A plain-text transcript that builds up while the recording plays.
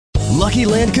Lucky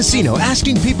Land Casino,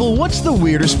 asking people, what's the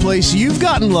weirdest place you've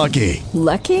gotten lucky?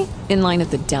 Lucky? In line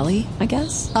at the deli, I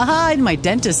guess? Aha, in my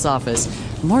dentist's office.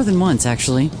 More than once,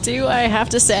 actually. Do I have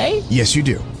to say? Yes, you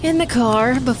do. In the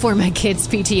car before my kids'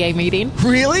 PTA meeting.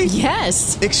 Really?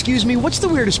 Yes. Excuse me, what's the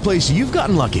weirdest place you've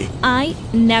gotten lucky? I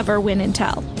never win and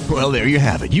tell. Well, there you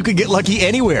have it. You can get lucky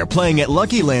anywhere, playing at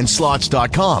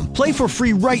LuckyLandSlots.com. Play for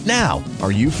free right now.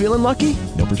 Are you feeling lucky?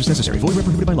 No purchase necessary. Void where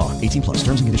prohibited by law. 18 plus.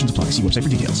 Terms and conditions apply. See website for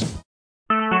details.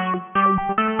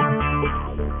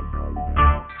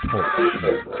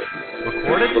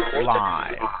 Recorded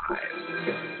live.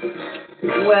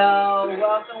 Well,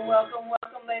 welcome,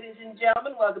 ladies and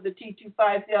gentlemen. Welcome to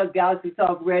T25CL Galaxy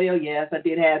Talk Radio. Yes, I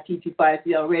did have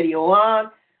T25CL Radio on,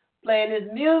 playing this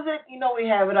music. You know we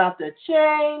have it off the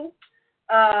chain.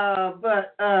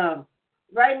 But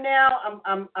right now,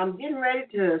 I'm getting ready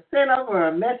to send over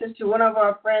a message to one of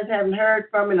our friends haven't heard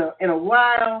from in a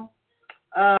while.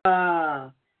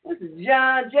 This is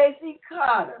John J.C.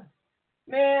 Carter.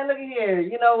 Man, look at here.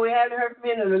 You know, we haven't heard from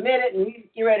him in a minute, and he's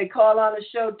getting ready to call on the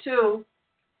show, too.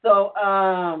 So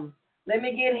let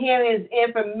me get him his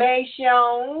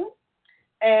information.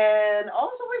 And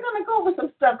also, we're going to go over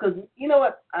some stuff, because, you know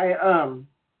what, I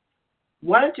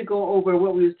wanted to go over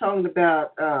what we was talking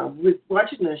about with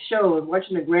watching the shows,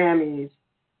 watching the Grammys,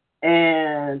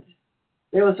 and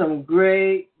there were some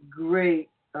great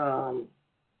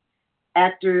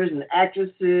actors and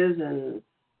actresses and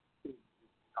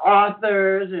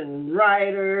authors and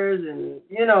writers and,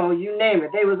 you know, you name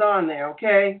it. They was on there,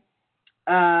 okay?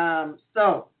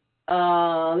 So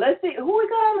let's see. Who we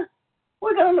got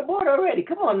on the board already?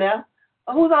 Come on now.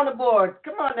 Who's on the board?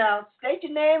 Come on now. State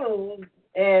your name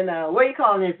and where you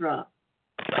calling in from?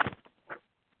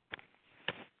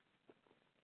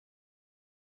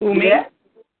 Who, me?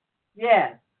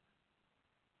 Yeah.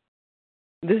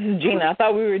 This is Gina. I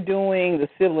thought we were doing the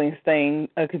siblings thing,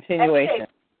 a continuation. Hey.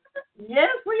 Yes,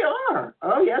 we are.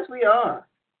 Oh, yes, we are.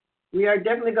 We are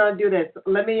definitely going to do that. So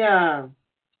let me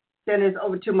send this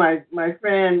over to my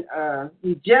friend. I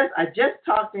just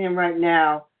talked to him right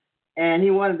now, and he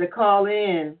wanted to call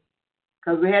in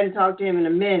because we hadn't talked to him in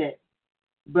a minute.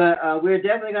 But we're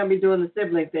definitely going to be doing the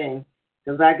sibling thing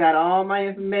because I got all my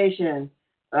information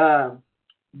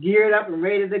geared up and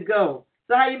ready to go.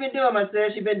 So how you been doing, my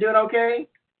sis? You been doing okay?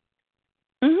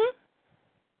 Mm-hmm.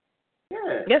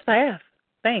 Good. Yes, I have.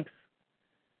 Thanks.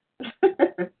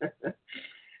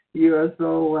 You are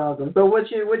so welcome. So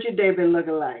what's your day been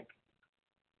looking like?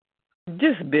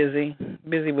 Just busy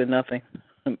with nothing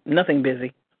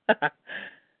busy.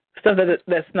 Stuff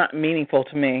that's not meaningful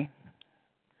to me.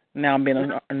 Now I'm being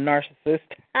a narcissist.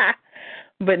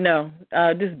 But no,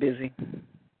 just busy.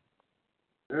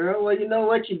 Girl, well, you know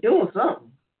what? You're doing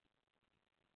something.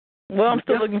 Well, I'm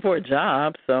still looking for a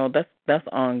job, so that's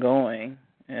ongoing.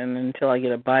 And until I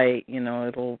get a bite, you know,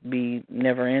 it'll be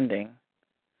never ending.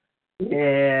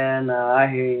 Yeah, no, I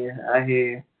hear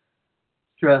you.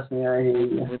 Trust me, I hear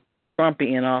you. With Trump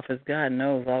in office, God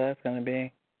knows how that's going to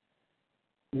be.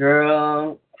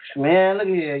 Girl, man, look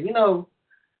at here. You know,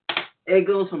 it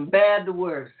goes from bad to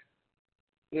worse,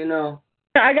 you know.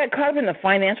 I got caught up in the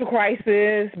financial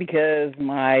crisis because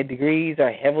my degrees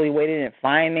are heavily weighted in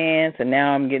finance, and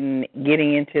now I'm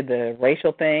getting into the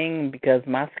racial thing because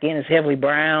my skin is heavily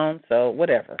brown. So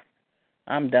whatever,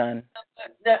 I'm done.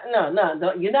 No,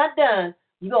 you're not done.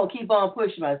 You're gonna keep on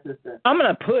pushing, my sister. I'm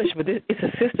gonna push, but it's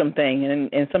a system thing,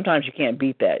 and sometimes you can't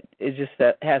beat that. It just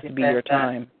has to be your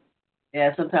time.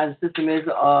 Yeah, sometimes the system is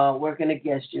working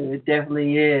against you. It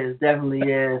definitely is. Don't take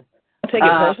it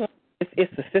personally.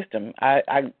 It's the system.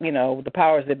 I you know, the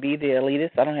powers that be, the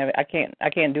elitists. I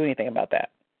can't do anything about that.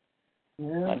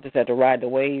 Yeah. I just have to ride the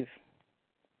wave.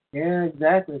 Yeah,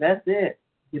 exactly. That's it.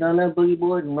 Get on that boogie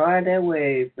board and ride that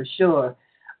wave for sure.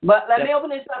 But let me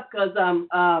open this up because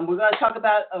we're going to talk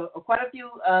about quite a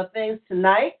few things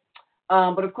tonight.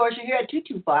 But of course, you're here at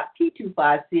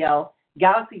T25CL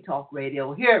Galaxy Talk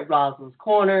Radio here at Rosalind's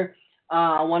Corner.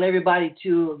 I want everybody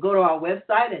to go to our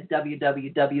website at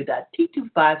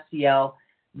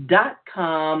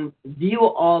www.t25cl.com, view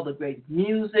all the great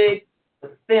music,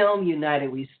 the film, United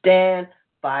We Stand,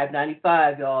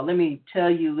 $5.95, y'all. Let me tell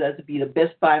you, that'll be the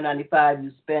best $5.95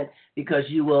 you spent because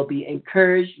you will be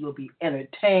encouraged, you will be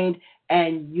entertained,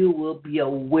 and you will be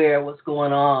aware of what's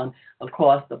going on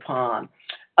across the pond.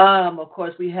 Of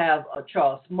course, we have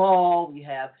Charles Small, we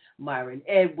have Myron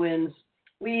Edwins,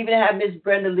 we even have Miss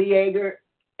Brenda Leager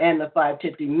and the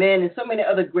 550 Men and so many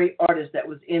other great artists that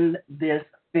was in this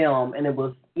film, and it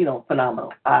was, you know,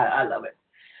 phenomenal. I love it.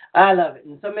 I love it.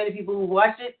 And so many people who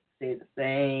watched it say the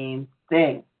same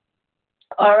thing.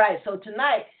 All right, so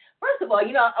tonight first of all,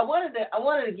 I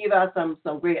wanted to give out some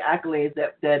great accolades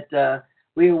that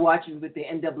we were watching with the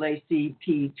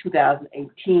NAACP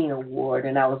 2018 award,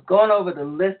 and I was going over the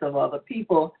list of other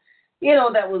people,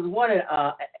 that was wanted.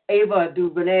 Ava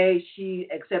DuVernay, she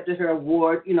accepted her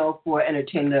award, for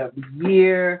Entertainer of the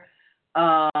Year.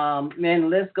 Man, the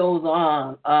list goes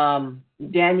on.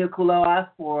 Daniel Kaluuya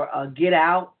for Get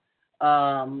Out.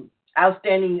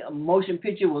 Outstanding motion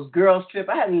picture was Girls Trip.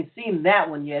 I haven't even seen that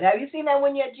one yet. Have you seen that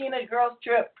one yet, Gina? Girls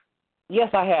Trip? Yes,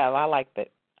 I have. I liked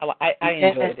it. I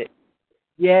enjoyed it.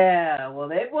 Yeah, well,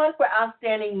 they won for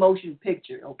Outstanding Motion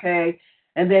Picture, okay?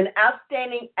 And then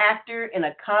Outstanding Actor in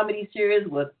a Comedy Series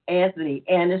was Anthony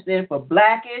Anderson for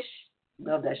Blackish.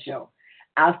 Love that show.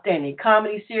 Outstanding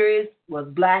Comedy Series was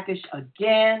Blackish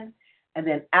again. And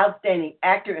then Outstanding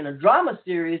Actor in a Drama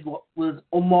Series was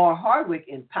Omar Hardwick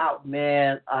in Power.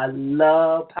 Man, I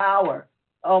love Power.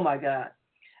 Oh, my God.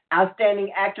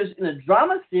 Outstanding Actress in a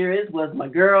Drama Series was my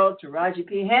girl, Taraji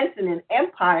P. Henson in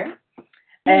Empire.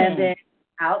 And then,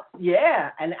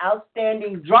 an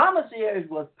Outstanding Drama Series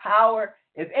was Power.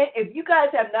 If you guys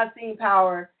have not seen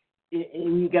Power,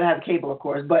 and you got to have cable, of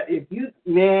course, but if you,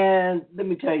 man, let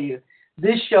me tell you,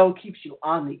 this show keeps you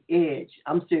on the edge.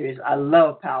 I'm serious. I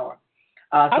love Power.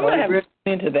 I'm going to have to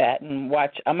get into that and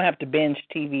watch. I'm going to have to binge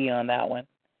TV on that one.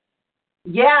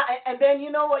 Yeah, and then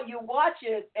you know what? You watch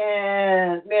it,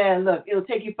 and, man, look, it'll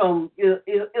take you from,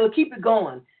 it'll keep it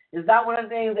going. It's not one of the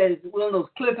things that is one of those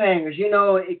cliffhangers,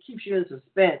 it keeps you in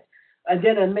suspense. And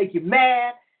then it'll make you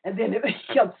mad, and then it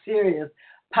becomes serious.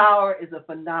 Power is a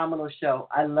phenomenal show.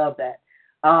 I love that.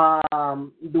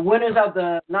 The winners of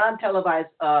the non-televised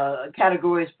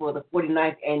categories for the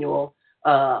 49th annual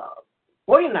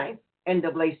 49th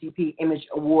NAACP Image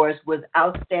Awards was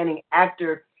Outstanding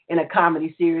Actor in a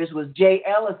Comedy Series was Jay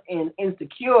Ellis in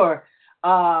Insecure.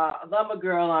 I love a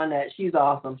girl on that. She's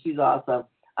awesome. She is. I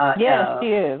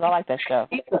like that show.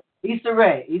 Issa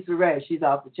Rae. She's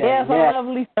off the chain. Yes, I love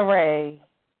Lisa Ray.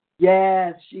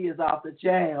 Yes, she is off the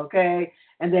chain, okay?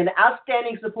 And then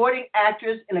Outstanding Supporting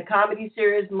Actress in a Comedy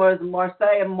Series was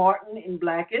Marcia Martin in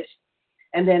Blackish.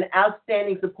 And then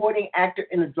Outstanding Supporting Actor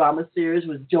in a Drama Series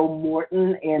was Joe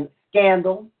Morton in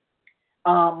Scandal.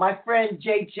 My friend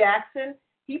Jay Jackson,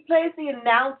 he plays the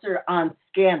announcer on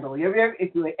Scandal. If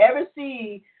you ever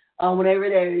see whenever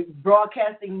they're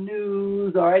broadcasting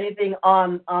news or anything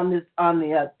on the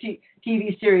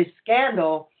TV series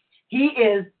Scandal, he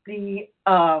is the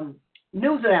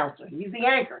news announcer. He's the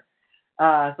anchor.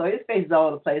 So his face is all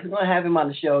over the place. We're going to have him on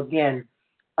the show again.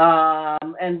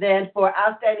 And then for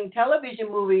Outstanding Television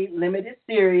Movie, Limited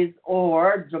Series,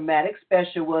 or Dramatic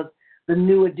Special was The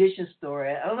New Edition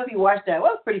Story. I don't know if you watched that.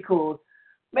 Well, it was pretty cool.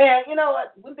 Man, you know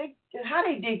what? How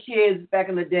they did kids back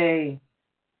in the day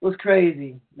was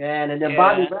crazy, man. And then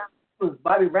Bobby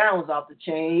Brown was off the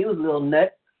chain. He was a little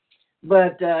nut.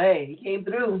 But, hey, he came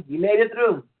through. He made it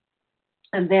through.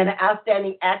 And then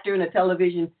Outstanding Actor in a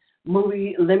Television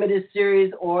Movie, Limited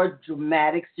Series, or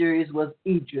Dramatic Series was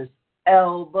Idris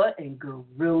Elba in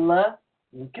Gorilla,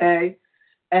 okay?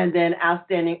 And then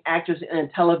Outstanding Actress in a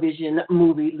Television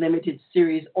Movie, Limited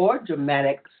Series, or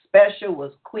Dramatic Special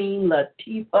was Queen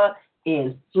Latifah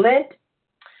in Flint.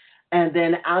 And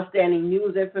then Outstanding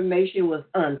News Information was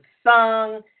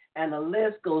Unsung, and the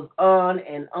list goes on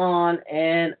and on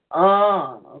and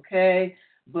on, okay?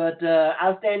 But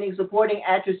Outstanding Supporting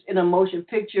Actress in a Motion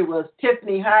Picture was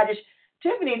Tiffany Haddish.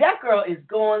 Tiffany, that girl is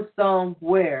going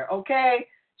somewhere, okay?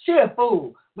 She a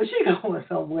fool, but she going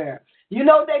somewhere. You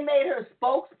know they made her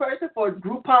spokesperson for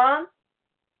Groupon?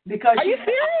 Because Are you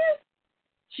serious?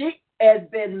 She has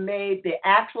been made the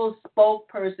actual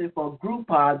spokesperson for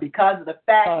Groupon because of the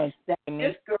fact that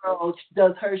this girl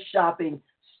does her shopping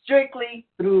strictly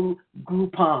through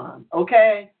Groupon,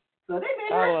 okay? So they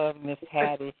made her. I love Miss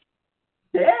Haddish.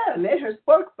 Yeah, made her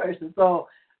spokesperson. So,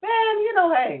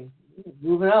 man, hey,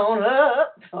 moving on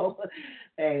up. So,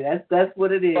 hey, that's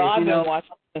what it is. Well, I've been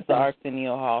watching the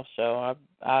Arsenio Hall show.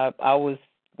 I was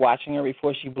watching her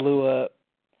before she blew up.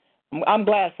 I'm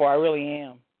glad for her. I really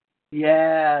am.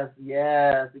 Yes,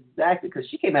 exactly, because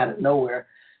she came out of nowhere.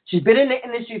 She's been in the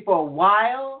industry for a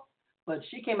while, but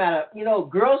she came out of,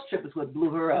 Girls Trip is what blew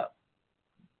her up.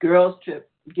 Girls Trip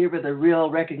gave her the real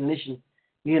recognition,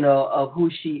 of who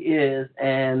she is,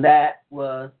 and that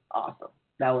was awesome.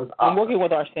 That was awesome. Working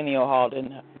with Arsenio Hall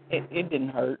it didn't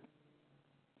hurt.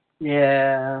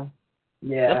 Yeah.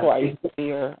 That's why I used to see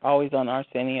her always on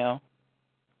Arsenio.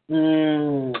 I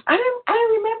didn't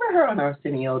remember her on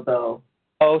Arsenio though.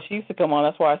 Oh, she used to come on.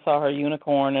 That's why I saw her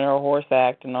unicorn and her horse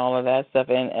act and all of that stuff.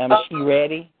 And She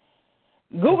Ready?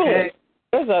 Google it.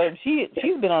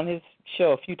 She's been on his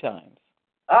show a few times.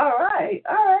 All right,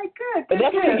 good. But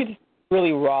that's good. when you get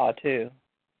really raw too.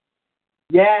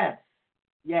 Yes,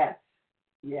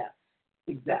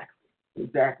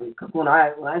 exactly. Because when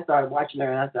I started watching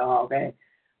her, and I said, "Oh, okay,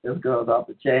 this girl's off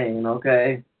the chain."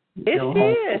 Okay, She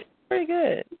is pretty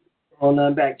good. Hold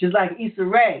on back, just like Issa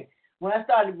Rae. When I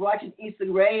started watching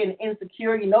Issa Rae and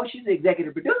Insecure, she's the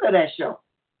executive producer of that show.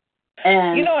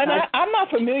 And I'm not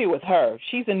familiar with her.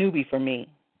 She's a newbie for me.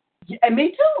 And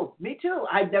me too.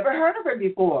 I'd never heard of her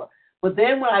before. But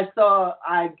then when I saw,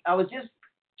 I was just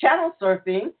channel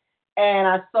surfing, and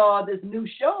I saw this new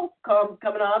show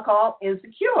coming on called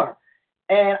Insecure.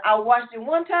 And I watched it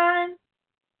one time,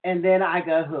 and then I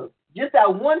got hooked. Just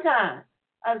that one time.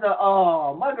 I said,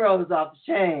 oh, my girl is off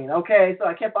the chain. Okay, so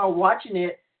I kept on watching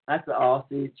it. I said, oh,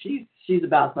 see, she's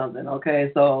about something.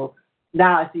 Okay, so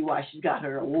now I see why she got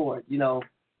her award,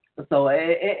 So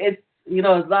it's, there's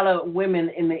a lot of women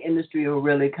in the industry who are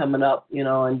really coming up,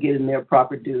 and getting their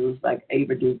proper dues, like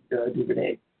Ava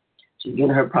DuVernay. She's getting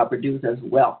her proper dues as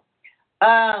well.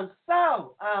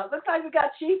 So looks like we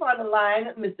got Chief on the line,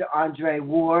 Mr. Andre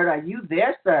Ward. Are you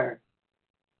there, sir?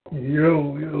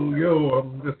 Yo.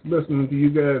 I'm just listening to you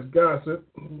guys gossip.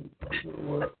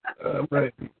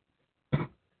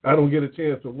 I don't get a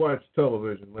chance to watch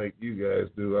television like you guys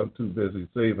do. I'm too busy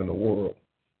saving the world.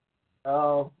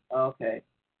 Oh, okay.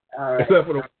 All right. Except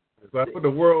for the Warriors. I put the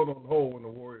world on hold when the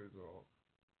Warriors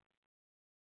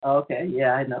are on. Okay,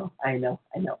 yeah, I know.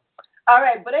 All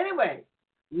right, but anyway,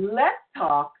 let's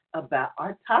talk about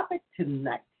our topic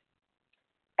tonight.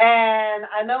 And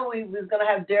I know we was going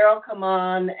to have Daryl come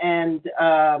on and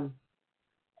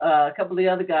a couple of the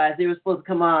other guys. They were supposed to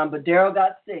come on, but Daryl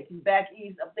got sick. He's back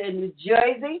east up there in New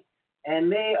Jersey,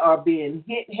 and they are being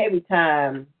hit heavy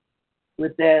time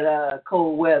with that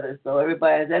cold weather. So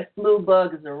everybody, that flu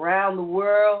bug is around the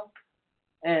world,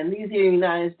 and these here in the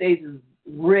United States is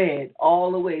red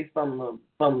all the way from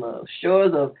the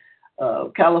shores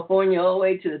of California all the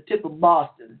way to the tip of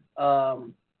Boston.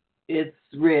 It's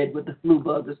red with the flu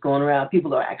bug that's going around.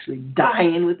 People are actually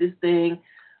dying with this thing.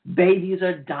 Babies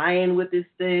are dying with this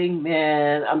thing.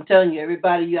 Man, I'm telling you,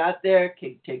 everybody you out there,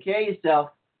 take care of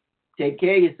yourself. Take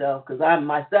care of yourself, because I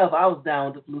was down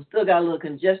with the flu. Still got a little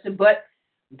congestion, but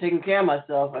I'm taking care of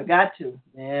myself. I got to.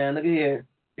 Man, look at here.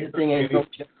 This thing ain't no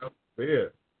joke. Yeah,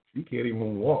 she can't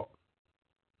even walk.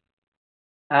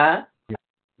 Huh?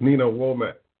 Nina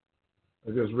Womack.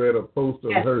 I just read a post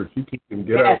of her. She can't even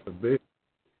get out of bed.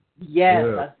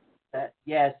 Yes, yeah.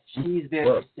 Yes, she's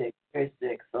very sick.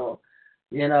 So,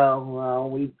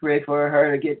 we pray for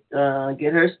her to get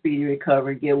her speedy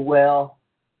recovery, get well.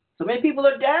 So many people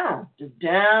are down, just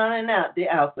down and out.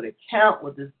 They're out for the count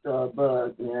with this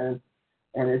bug, man.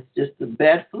 And it's just a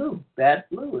bad flu.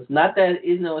 It's not that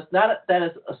it's not that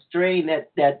it's a strain that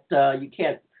you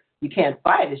can't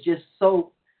fight. It's just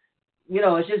so,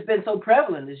 it's just been so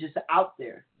prevalent. It's just out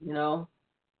there,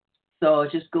 So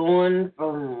it's just going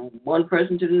from one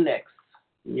person to the next.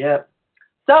 Yep.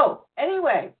 So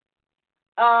anyway,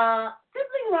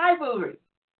 sibling rivalry.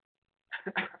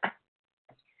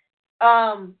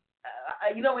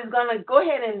 We're going to go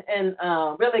ahead and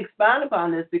really expound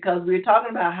upon this, because we were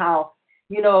talking about how,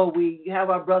 we have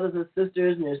our brothers and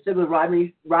sisters and there's sibling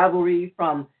rivalry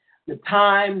from the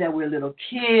time that we're little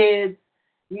kids,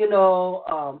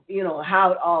 how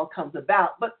it all comes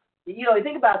about. But, you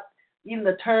think about even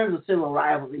the terms of sibling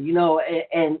rivalry,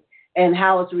 and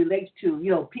how it relates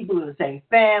to, people in the same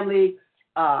family,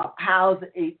 how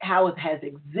it has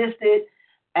existed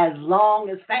as long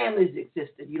as families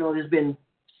existed. There's been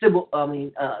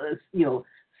sibling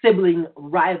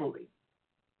rivalry.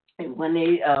 And when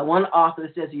one author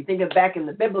says, you think of back in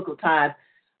the biblical time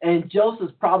and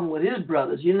Joseph's problem with his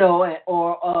brothers,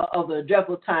 or of the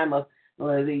dreadful time of,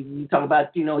 you talk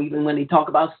about, even when they talk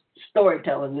about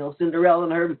storytelling, Cinderella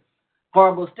and her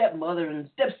horrible stepmother and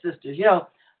stepsisters,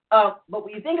 but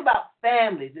when you think about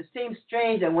families, it seems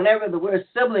strange that whenever the word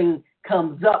sibling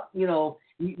comes up,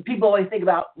 people always think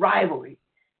about rivalry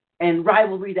and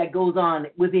rivalry that goes on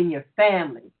within your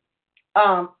family.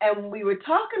 And we were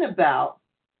talking about,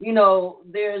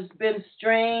 there's been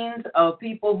strains of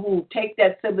people who take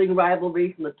that sibling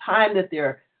rivalry from the time that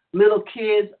they're little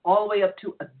kids all the way up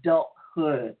to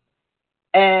adulthood.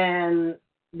 And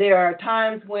there are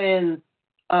times when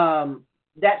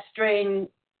that strain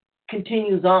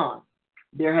continues on.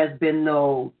 There has been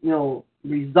no,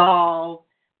 resolve.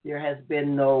 There has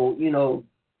been no,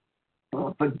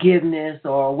 forgiveness,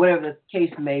 or whatever the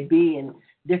case may be in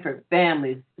different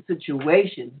families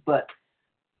situations. But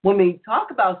when we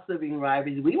talk about sibling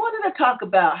rivalry, we wanted to talk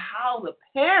about how the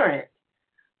parent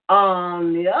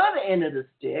on the other end of the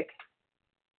stick,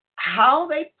 how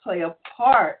they play a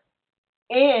part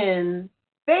in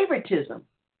favoritism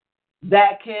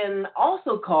that can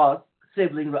also cause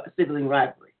sibling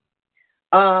rivalry.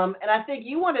 And I think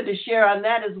you wanted to share on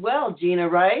that as well, Gina,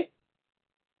 right?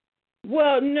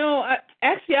 Well, no, I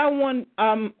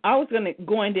was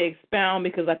going to expound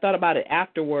because I thought about it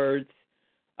afterwards.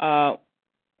 I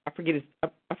forget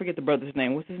the brother's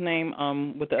name. What's his name?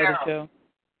 With the other show,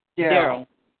 Daryl.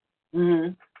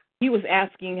 Mm-hmm. He was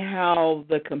asking how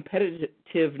the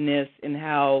competitiveness and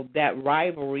how that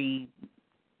rivalry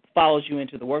follows you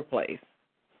into the workplace.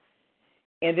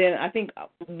 And then I think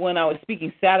when I was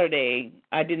speaking Saturday,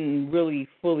 I didn't really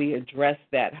fully address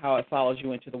that, how it follows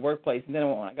you into the workplace. And then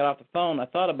when I got off the phone, I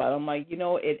thought about it. I'm like,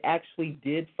 it actually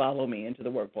did follow me into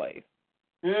the workplace.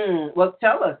 Well,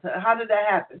 tell us, how did that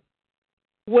happen?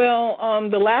 Well,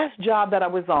 the last job that I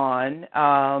was on,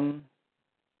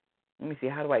 let me see,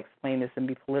 how do I explain this and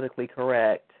be politically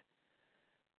correct?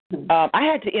 I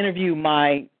had to interview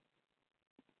my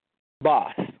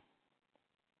boss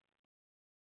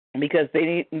because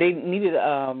they needed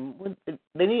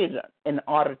an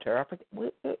auditor. I forget,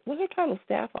 was her title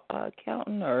staff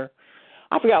accountant, or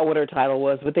I forgot what her title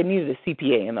was, but they needed a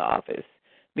CPA in the office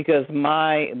because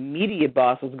my immediate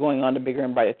boss was going on to bigger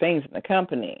and brighter things in the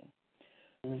company.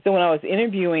 So when I was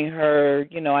interviewing her,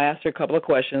 I asked her a couple of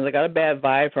questions. I got a bad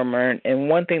vibe from her, and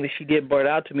one thing that she did blurt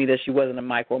out to me that she wasn't a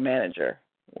micromanager.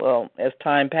 Well, as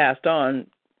time passed on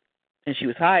and she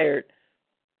was hired,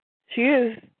 she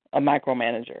is a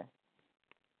micromanager.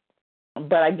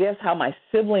 But I guess how my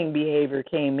sibling behavior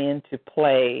came into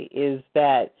play is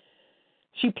that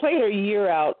she played her year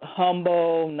out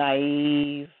humble,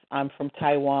 naive. I'm from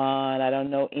Taiwan. I don't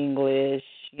know English.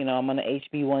 I'm on an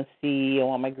HB1C. I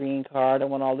want my green card. I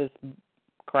want all this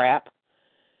crap.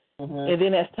 Mm-hmm. And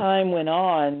then as time went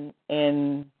on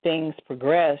and things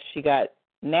progressed, she got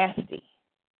nasty.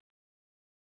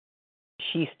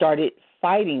 She started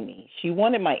fighting me. She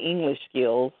wanted my English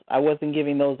skills. I wasn't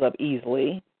giving those up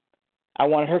easily. I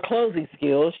wanted her closing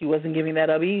skills. She wasn't giving that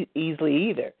up easily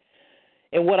either.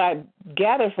 And what I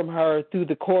gathered from her through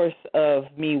the course of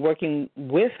me working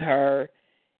with her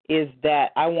is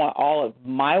that I want all of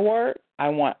my work. I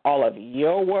want all of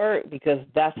your work because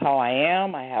that's how I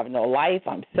am. I have no life.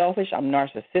 I'm selfish. I'm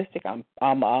narcissistic. I'm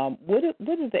what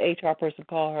does the HR person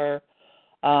call her?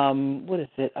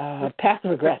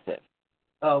 Passive aggressive.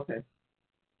 Oh, okay.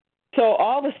 So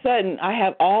all of a sudden, I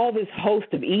have all this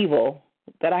host of evil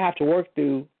that I have to work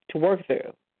through.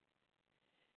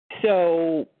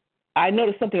 So I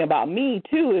noticed something about me,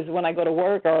 too, is when I go to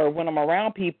work or when I'm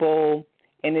around people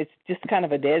and it's just kind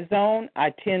of a dead zone,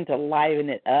 I tend to liven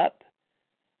it up.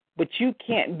 But you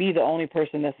can't be the only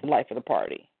person that's the life of the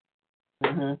party.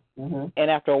 Mm-hmm. Mm-hmm. And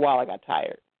after a while, I got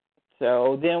tired.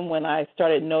 So then when I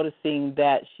started noticing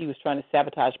that she was trying to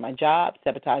sabotage my job,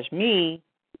 sabotage me,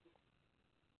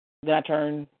 then I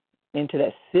turned into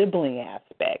that sibling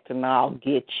aspect, and I'll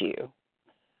get you.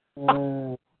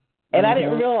 Mm-hmm. And I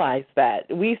didn't realize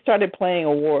that. We started playing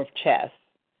a war of chess.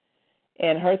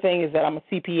 And her thing is that I'm a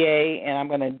CPA, and I'm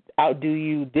going to outdo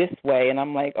you this way. And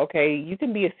I'm like, okay, you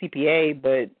can be a CPA,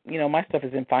 but, my stuff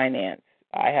is in finance.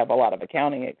 I have a lot of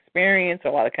accounting experience, a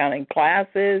lot of accounting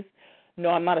classes. No,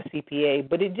 I'm not a CPA.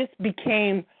 But it just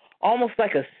became almost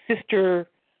like a sister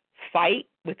fight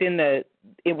within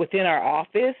our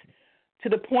office, to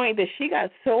the point that she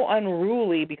got so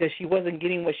unruly because she wasn't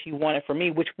getting what she wanted from me,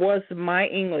 which was my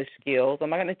English skills. I'm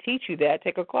not going to teach you that.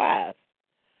 Take a class.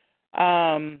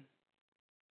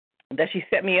 That she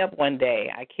set me up one day.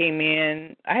 I came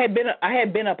in. I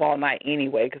had been up all night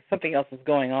anyway because something else was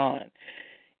going on,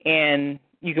 and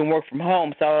you can work from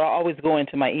home. So I always go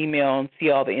into my email and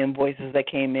see all the invoices that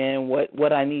came in,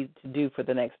 what I needed to do for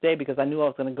the next day because I knew I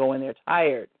was going to go in there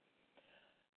tired.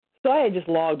 So I had just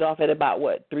logged off at about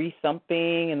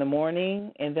 3-something in the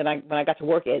morning, and then when I got to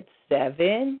work at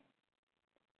 7,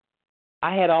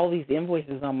 I had all these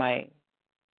invoices on my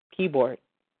keyboard.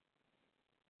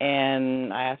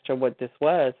 And I asked her what this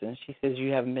was, and she says,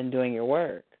 you haven't been doing your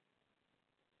work.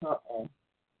 Uh-oh.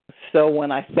 So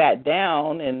when I sat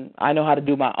down, and I know how to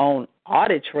do my own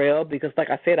audit trail because, like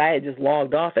I said, I had just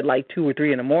logged off at 2 or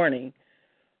 3 in the morning.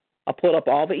 I pulled up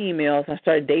all the emails, and I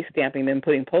started date stamping them and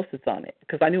putting Post-its on it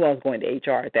because I knew I was going to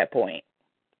HR at that point.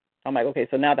 I'm like, okay,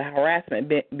 so now the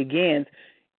harassment begins.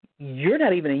 You're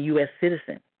not even a U.S.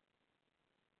 citizen,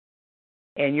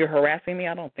 and you're harassing me?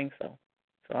 I don't think so.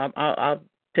 So I'll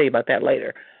tell you about that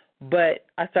later. But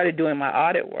I started doing my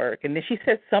audit work, and then she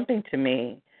said something to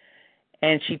me,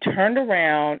 and she turned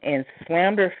around and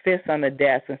slammed her fist on the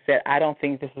desk and said, I don't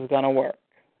think this is going to work.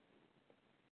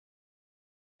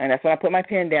 And that's when I put my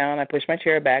pen down, I pushed my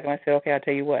chair back, and I said, okay, I'll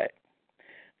tell you what.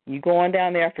 You go on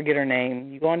down there, I forget her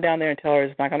name. You go on down there and tell her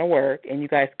it's not going to work, and you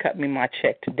guys cut me my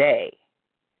check today.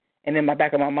 And in my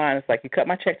back of my mind, it's like, you cut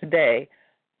my check today,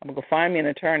 I'm going to go find me an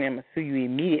attorney, I'm going to sue you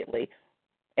immediately.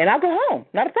 And I'll go home,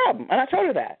 not a problem. And I told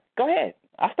her that. Go ahead.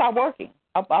 I'll stop working.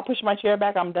 I'll push my chair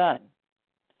back, I'm done.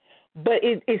 But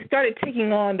it started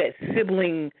taking on that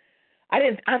sibling.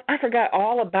 I forgot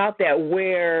all about that,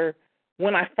 where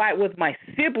when I fight with my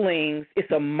siblings,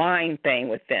 it's a mind thing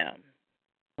with them.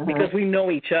 Because we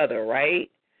know each other, right?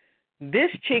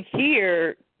 This chick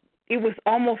here, it was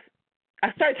almost,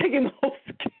 I started taking those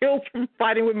skills from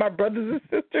fighting with my brothers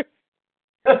and sisters.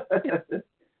 When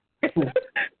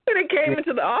it came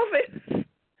into the office.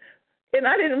 And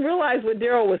I didn't realize what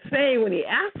Daryl was saying when he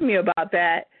asked me about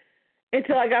that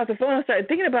until I got off the phone and started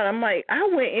thinking about it. I'm like, I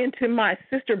went into my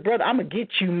sister, brother, I'm going to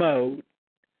get you mode.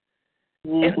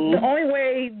 And the only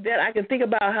way that I can think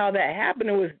about how that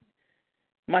happened was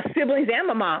my siblings and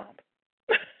my mom.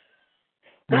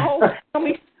 The whole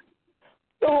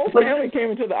family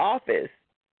came into the office.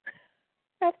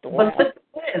 But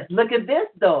look at this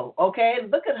though, okay?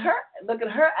 Look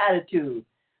at her attitude.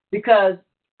 Because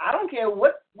I don't care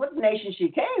what nation she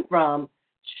came from,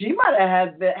 she might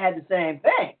have had the same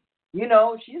thing. You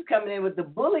know, she's coming in with the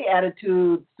bully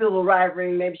attitude, civil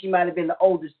rivalry. Maybe she might have been the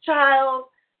oldest child,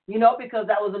 you know, because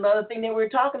that was another thing that we were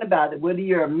talking about, whether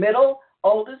you're a middle,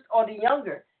 oldest, or the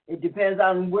younger. It depends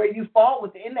on where you fall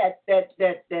within that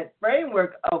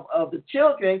framework of the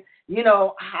children, you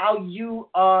know, how you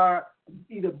are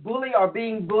either bullied or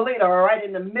being bullied, or right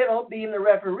in the middle, being the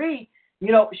referee.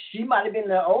 You know, she might have been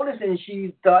the oldest, and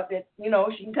she thought that, you know,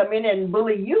 she can come in and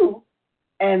bully you,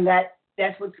 and that's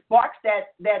what sparks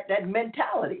that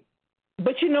mentality.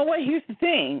 But you know what? Here's the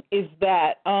thing: is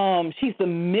that she's the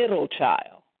middle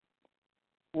child,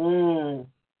 so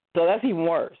that's even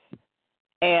worse.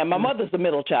 And my mother's the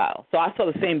middle child, so I saw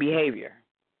the same behavior.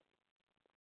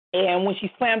 And when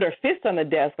she slammed her fist on the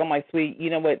desk, I'm like, sweet, you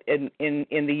know what? In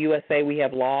the USA, we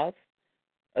have laws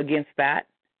against that.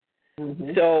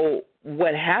 So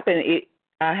what happened,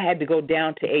 I had to go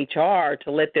down to HR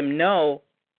to let them know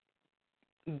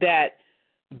that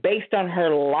based on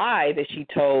her lie that she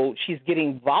told, she's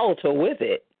getting volatile with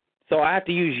it. So I have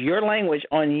to use your language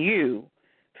on you.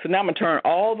 So now I'm going to turn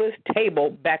all this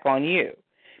table back on you.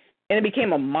 And it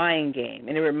became a mind game.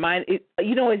 And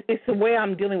it's the way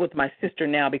I'm dealing with my sister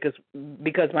now because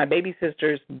my baby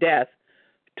sister's death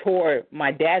tore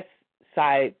my dad's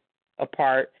side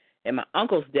apart and my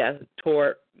uncle's death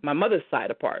tore my mother's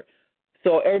side apart.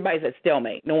 So everybody's at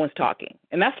stalemate. No one's talking.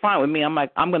 And that's fine with me. I'm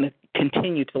like, I'm going to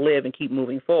continue to live and keep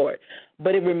moving forward.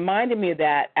 But it reminded me of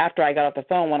that after I got off the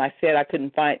phone when I said I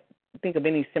couldn't think of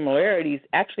any similarities.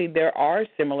 Actually, there are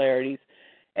similarities.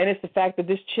 And it's the fact that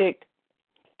this chick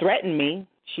threatened me.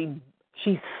 She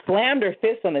slammed her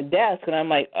fist on the desk, and I'm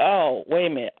like, oh, wait a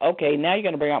minute. Okay, now you're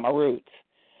going to bring out my roots.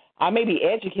 I may be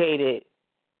educated,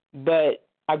 but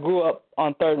I grew up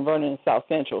on 3rd and Vernon in South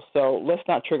Central, so let's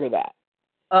not trigger that.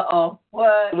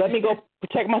 What? Let me go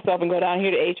protect myself and go down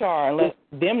here to HR and let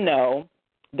them know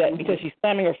that because she's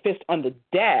slamming her fist on the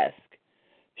desk,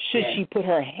 should she put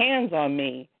her hands on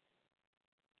me,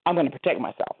 I'm going to protect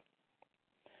myself.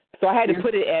 So I had to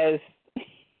put it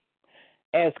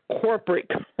as corporate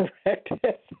correct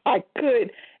as I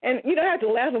could. And, you know, I have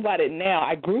to laugh about it now.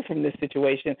 I grew from this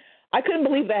situation. I couldn't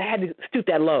believe that I had to stoop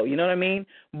that low, you know what I mean?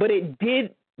 But it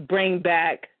did bring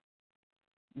back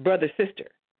brother-sister.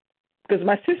 Because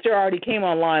my sister already came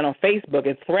online on Facebook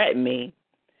and threatened me,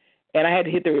 and I had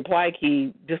to hit the reply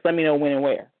key, just let me know when and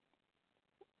where.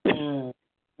 You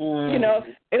know,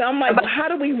 and I'm like, how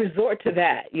do we resort to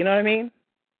that? You know what I mean?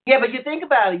 Yeah, but you think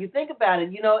about it. You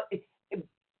know,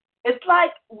 it's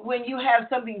like when you have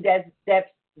something that's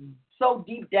so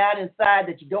deep down inside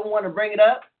that you don't want to bring it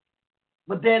up,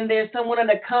 but then there's someone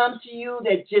that comes to you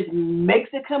that just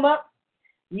makes it come up.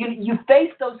 You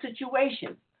face those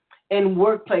situations in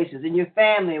workplaces, in your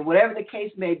family, whatever the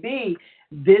case may be.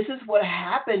 This is what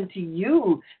happened to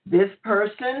you. This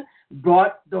person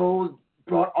brought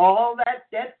all that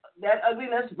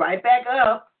ugliness right back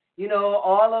up. You know,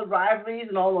 all those rivalries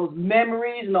and all those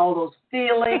memories and all those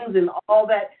feelings and all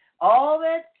that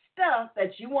stuff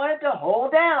that you wanted to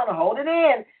hold down or hold it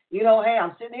in. You know, hey,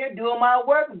 I'm sitting here doing my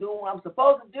work, I'm doing what I'm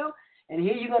supposed to do, and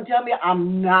here you're going to tell me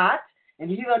I'm not, and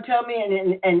here you're going to tell me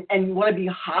and you want to be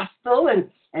hostile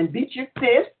and beat your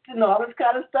fists and all this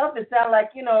kind of stuff. It sounds like,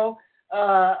 it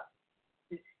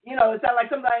sounds like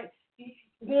somebody you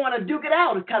want to duke it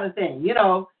out kind of thing, you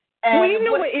know. And well, you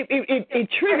know what? It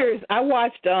triggers. I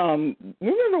watched.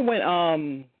 Remember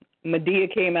when Medea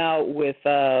came out with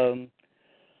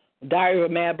Diary of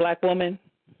a Mad Black Woman?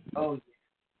 Oh,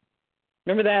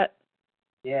 remember that?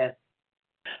 Yes.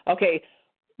 Okay,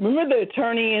 remember the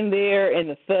attorney in there and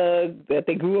the thug that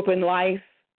they grew up in life?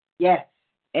 Yes.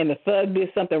 And the thug did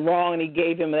something wrong, and he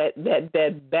gave him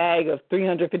that bag of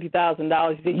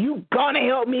 $350,000. He said, "You gonna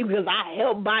help me because I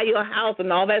helped buy your house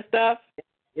and all that stuff."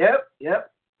 Yep.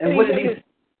 And what did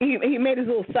he made his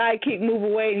little sidekick move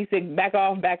away, and he said, "Back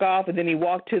off," and then he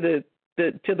walked to the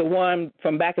one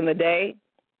from back in the day.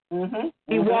 Mm-hmm.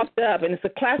 He walked up, and it's a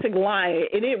classic line,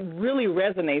 and it really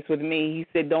resonates with me. He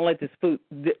said, "Don't let this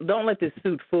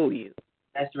suit fool you."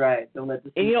 That's right. Don't let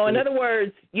the And, in other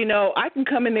words, I can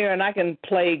come in there and I can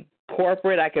play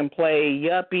corporate, I can play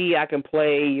yuppie, I can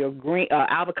play your green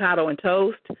avocado and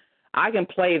toast. I can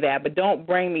play that, but don't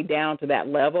bring me down to that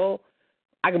level.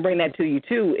 I can bring that to you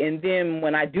too, and then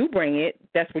when I do bring it,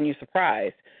 that's when you're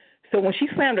surprised. So when she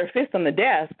slammed her fist on the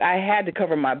desk, I had to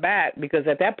cover my back because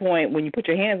at that point, when you put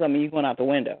your hands on me, you're going out the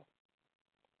window.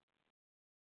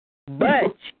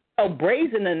 But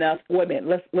brazen enough. Wait a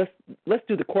minute. Let's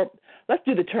do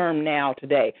the term now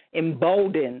today.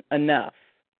 Emboldened enough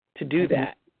to do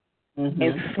that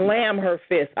and slam her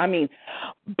fist. I mean,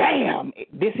 bam!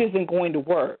 This isn't going to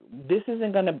work. This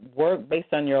isn't going to work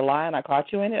based on your lie, and I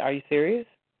caught you in it. Are you serious?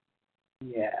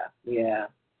 Yeah.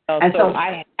 So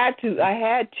I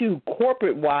had to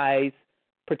corporate wise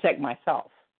protect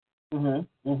myself. I'm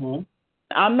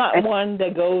not one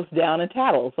that goes down and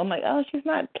tattles. I'm like, oh, she's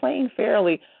not playing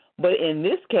fairly. But in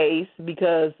this case,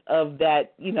 because of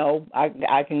that,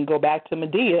 I can go back to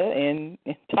Medea and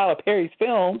Tyler Perry's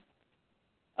film.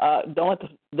 Don't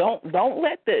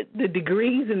let the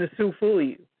degrees in the suit fool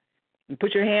you. You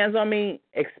put your hands on me,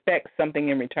 expect something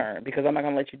in return because I'm not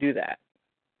going to let you do that.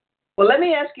 Well, let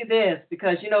me ask you this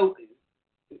because,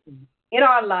 in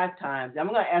our lifetimes, I'm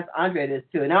going to ask Andre this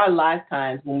too, in our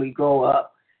lifetimes when we grow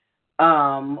up,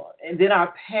 and then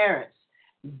our parents,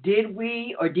 did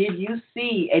we or did you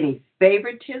see any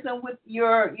favoritism with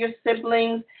your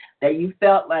siblings that you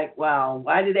felt like, wow,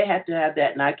 why do they have to have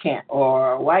that and I can't?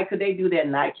 Or why could they do that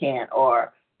and I can't?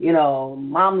 Or,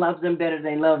 mom loves them better than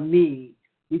they love me.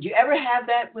 Did you ever have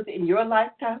that within your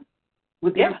lifetime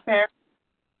with your parents?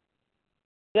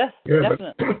 Yes,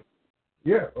 definitely.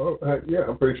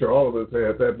 I'm pretty sure all of us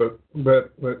had that,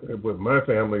 but with my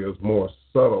family, it was more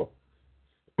subtle.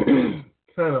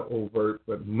 Kind of overt,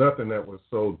 but nothing that was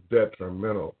so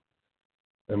detrimental.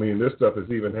 I mean, this stuff has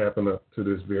even happened up to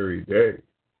this very day.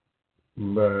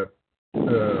 But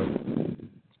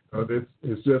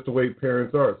it's just the way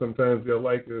parents are. Sometimes they'll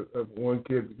like one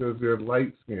kid because they're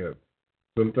light-skinned.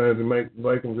 Sometimes they might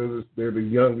like them because they're the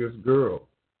youngest girl.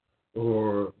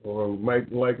 Or might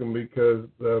like them because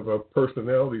of a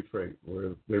personality trait, where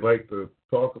they like to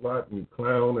talk a lot and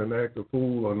clown and act a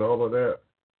fool and all of that.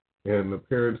 And the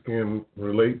parents can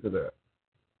relate to that.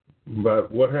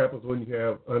 But what happens when you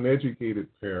have uneducated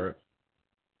parents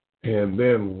and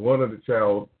then one of the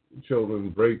children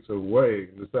breaks away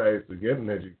and decides to get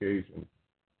an education?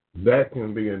 That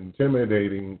can be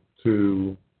intimidating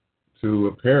to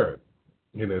a parent,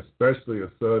 and especially a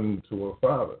son to a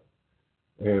father.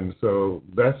 And so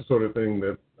that's the sort of thing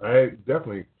that I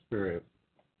definitely experienced.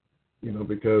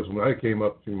 Because when I came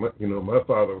up to my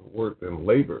father worked in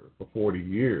labor for 40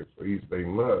 years for East Bay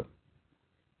Mud.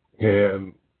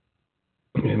 And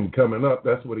coming up,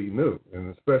 that's what he knew,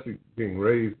 and especially being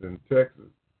raised in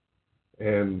Texas.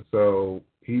 And so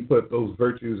he put those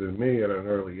virtues in me at an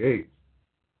early age,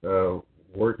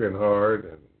 working hard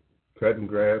and cutting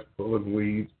grass, pulling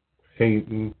weeds,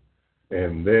 painting,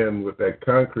 and then with that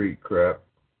concrete crap,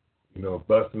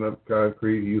 busting up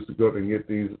concrete. He used to go up and get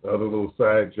these other little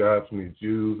side jobs from these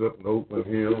Jews up in Oakland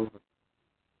Hills.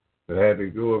 And had to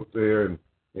go up there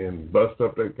and bust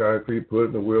up that concrete, put it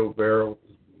in a wheelbarrow,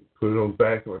 put it on the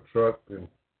back of a truck, and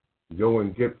go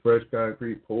and get fresh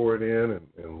concrete, pour it in,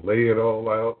 and lay it all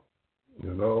out,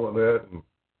 and all of that.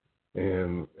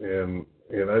 And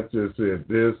I just said,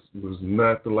 this was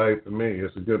not the life for me.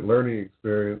 It's a good learning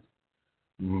experience,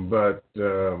 but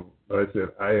I said,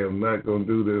 I am not going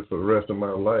to do this for the rest of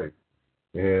my life.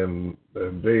 And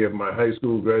the day of my high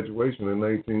school graduation in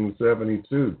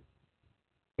 1972,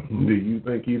 do you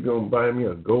think he's going to buy me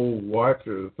a gold watch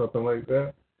or something like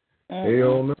that?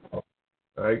 Hell no.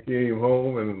 I came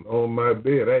home and on my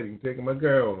bed, I hadn't even taken my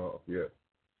gown off yet.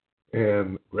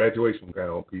 And graduation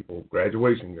gown, people,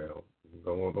 graduation gown.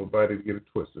 Don't want nobody to get it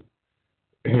twisted.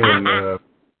 And,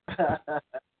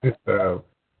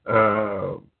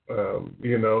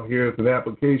 here's an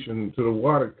application to the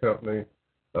water company,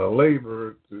 a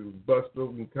laborer to bust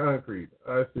open concrete.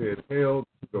 I said, hell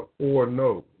or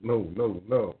no.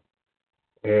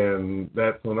 And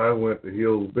that's when I went to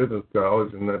Hills Business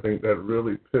College, and I think that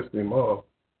really pissed him off.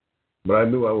 But I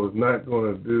knew I was not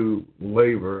going to do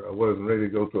labor. I wasn't ready to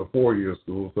go to a 4-year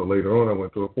school. So later on, I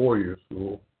went to a 4-year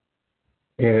school.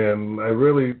 And I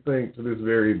really think to this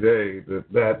very day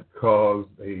that caused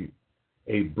a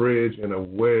bridge and a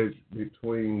wedge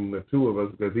between the two of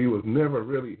us, because he was never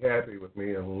really happy with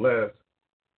me unless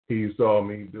he saw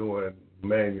me doing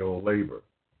manual labor.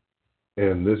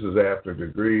 And this is after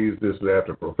degrees, this is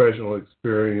after professional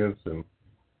experience and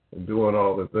doing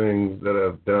all the things that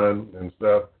I've done and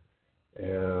stuff.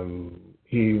 And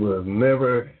he was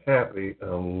never happy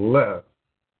unless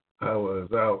I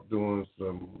was out doing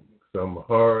some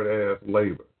hard-ass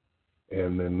labor.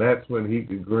 And then that's when he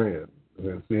could grin.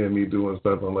 And seeing me doing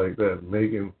something like that,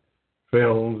 making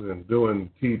films and doing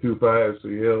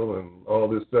T25CL and all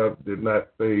this stuff did not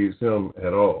faze him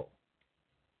at all.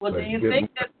 Well, like do you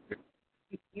think that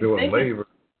doing labor?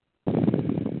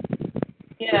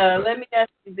 Yeah, let me ask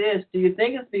you this. Do you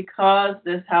think it's because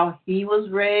that's how he was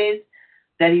raised,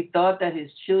 that he thought that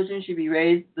his children should be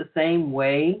raised the same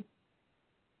way?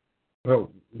 Oh,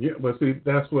 yeah, but see,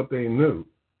 that's what they knew.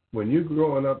 When you're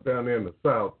growing up down there in the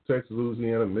South, Texas,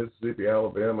 Louisiana, Mississippi,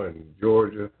 Alabama, and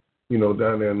Georgia, down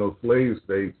there in those slave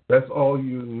states, that's all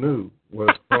you knew was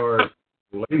hard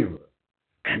labor.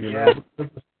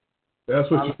 That's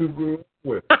what you grew up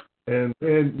with. And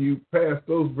then you pass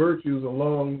those virtues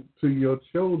along to your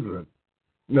children.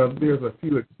 Now, there's a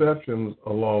few exceptions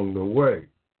along the way,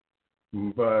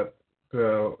 but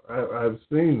I've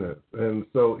seen this. And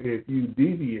so if you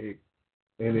deviate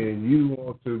and then you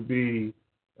want to be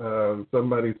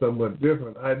somebody somewhat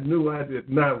different, I knew I did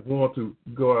not want to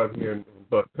go out here and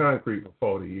butt concrete for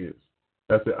 40 years.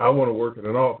 I said, I want to work in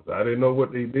an office. I didn't know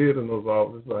what they did in those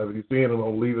offices. I was seeing them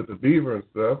on Leave It to Beaver and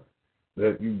stuff,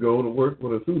 that you go to work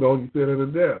with a suit on, you sit at a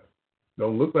desk.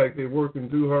 Don't look like they're working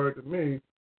too hard to me.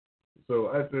 So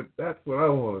I said, that's what I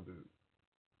want to do.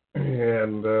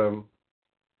 And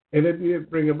it did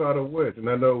bring about a wedge. And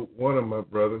I know one of my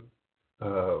brothers,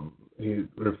 he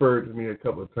referred to me a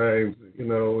couple of times,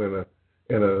 in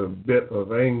a bit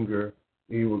of anger.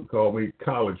 He would call me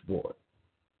college boy.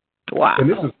 Wow. And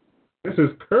this is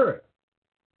current.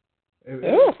 And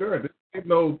it's current. This ain't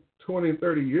no 20,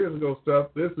 30 years ago stuff.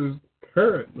 This is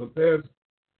current in the past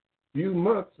few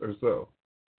months or so.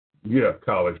 Yeah,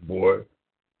 college boy.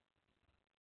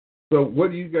 So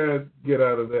what do you guys get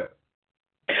out of that?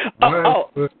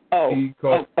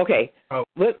 Okay.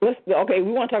 We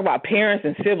want to talk about parents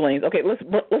and siblings. Okay,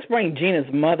 let's bring Gina's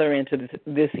mother into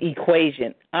this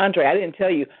equation. Andre, I didn't tell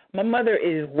you, my mother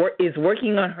is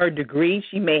working on her degree.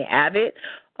 She may have it.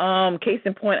 Case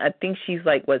in point, I think she's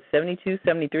 72,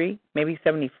 73, maybe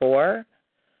 74.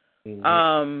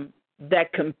 Mm-hmm.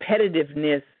 That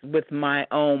competitiveness with my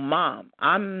own mom.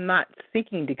 I'm not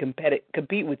seeking to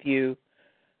compete with you.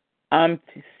 I'm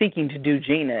seeking to do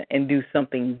Gina and do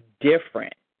something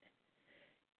different.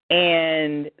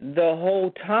 And the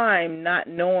whole time not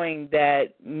knowing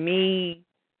that me,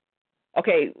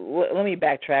 okay, let me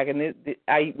backtrack. And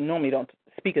I normally don't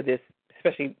speak of this,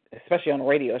 especially on a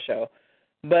radio show.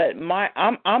 But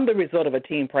I'm the result of a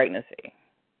teen pregnancy.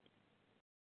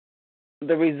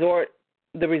 The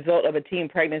result of a teen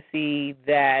pregnancy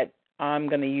that I'm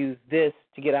going to use this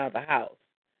to get out of the house.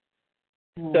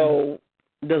 Mm. So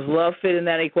does love fit in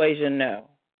that equation? No.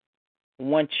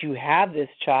 Once you have this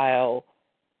child,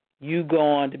 you go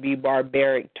on to be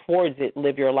barbaric towards it,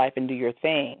 live your life and do your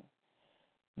thing.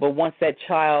 But once that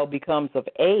child becomes of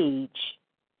age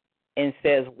and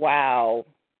says, wow,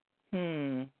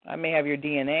 I may have your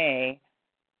DNA,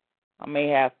 I may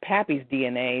have Pappy's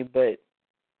DNA, but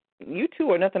you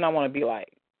two are nothing I want to be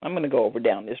like. I'm going to go over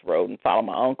down this road and follow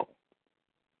my uncle.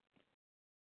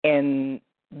 And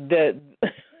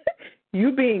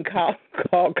you being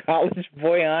called college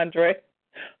boy, Andre,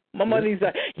 my mother's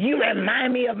like, you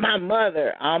remind me of my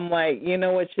mother. I'm like, you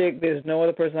know what, chick, there's no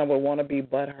other person I would want to be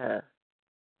but her,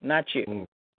 not you. Mm.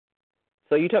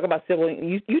 So you talk about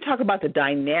sibling, you talk about the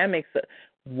dynamics.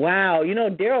 Wow,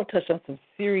 Daryl touched on some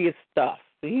serious stuff.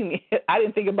 I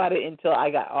didn't think about it until I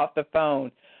got off the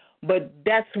phone. But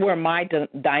that's where my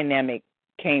dynamic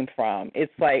came from.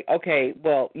 It's like, okay,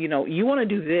 well, you want to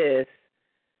do this,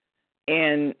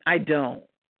 and I don't.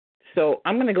 So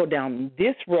I'm going to go down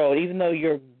this road, even though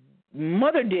your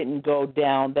mother didn't go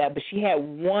down that, but she had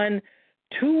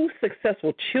two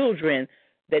successful children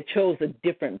that chose a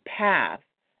different path.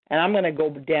 And I'm going to go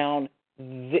down,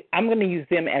 I'm going to use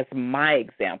them as my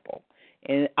example.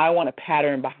 And I want a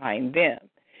pattern behind them.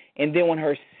 And then when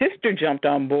her sister jumped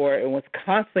on board and was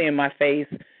constantly in my face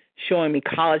showing me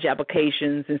college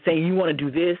applications and saying, you want to do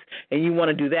this and you want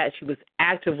to do that, she was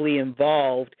actively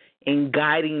involved in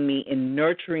guiding me and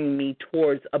nurturing me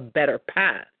towards a better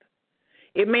path.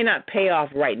 it may not pay off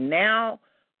right now,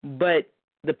 but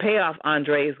the payoff,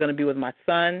 Andre, is going to be with my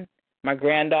son, my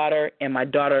granddaughter, and my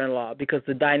daughter-in-law, because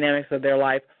the dynamics of their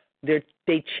life,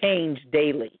 they change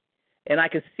daily. And I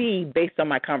can see, based on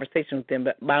my conversation with them,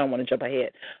 but I don't want to jump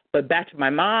ahead. But back to my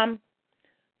mom,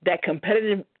 that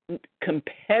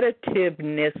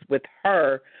competitiveness with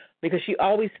her, because she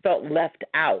always felt left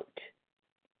out.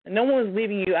 No one was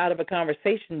leaving you out of a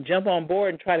conversation. Jump on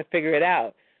board and try to figure it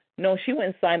out. No, she went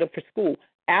and signed up for school.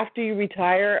 After you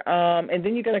retire, and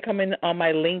then you're going to come in on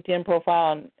my LinkedIn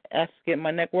profile and ask to get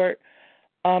my network.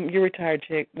 You're retired,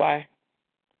 chick. Why?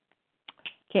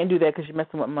 Can't do that because you're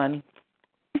messing with money.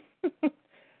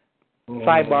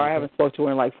 Sidebar, I haven't spoken to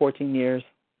her in like 14 years.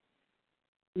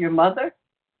 Your mother?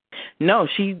 No,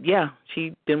 she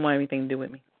didn't want anything to do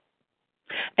with me.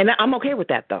 And I'm okay with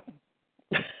that, though.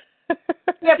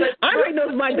 Yeah, but Andre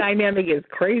knows my dynamic is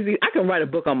crazy. I can write a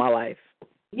book on my life.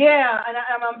 Yeah, and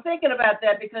I'm thinking about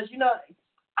that because,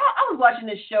 I was watching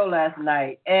this show last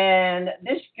night, and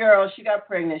this girl, she got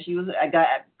pregnant. I got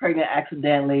pregnant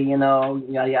accidentally,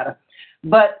 yada, yada.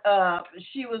 But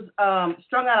she was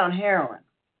strung out on heroin.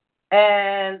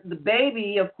 And the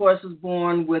baby, of course, was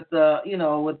born with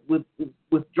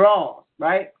withdrawals,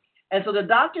 right? And so the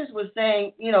doctors were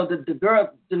saying, the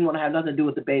girl didn't want to have nothing to do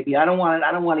with the baby. I don't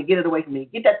want to get it away from me.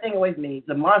 Get that thing away from me. It's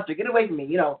a monster. Get it away from me,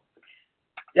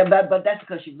 Yeah, but that's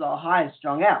because she was all high and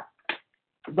strung out.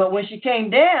 But when she came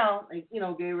down,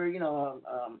 gave her,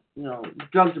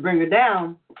 drugs to bring her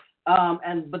down,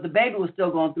 but the baby was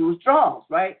still going through withdrawals,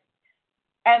 right?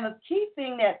 And the key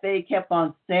thing that they kept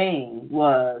on saying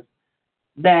was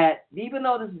that even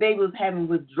though this baby was having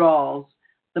withdrawals,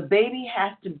 the baby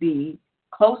has to be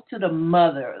close to the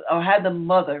mother, or have the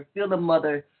mother, feel the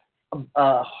mother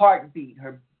heartbeat,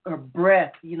 her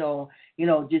breath,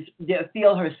 just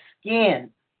feel her skin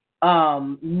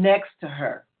next to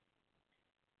her.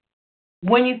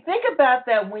 When you think about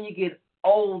that, when you get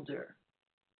older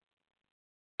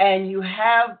and you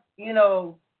have,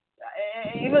 even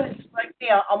like me,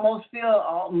 I almost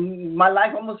feel, my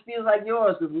life almost feels like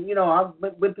yours.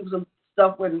 I've been through some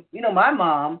stuff with, my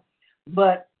mom,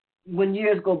 but when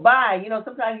years go by,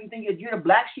 sometimes you think you're the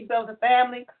black sheep of the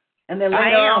family, and then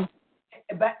later on,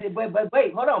 but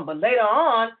wait, hold on, but later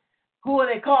on, who are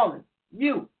they calling?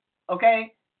 You,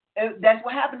 okay? That's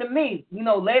what happened to me.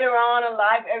 Later on in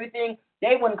life, everything,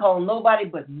 they wouldn't call nobody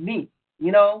but me,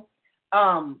 because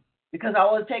I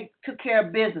always took care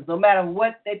of business, no matter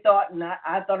what they thought. And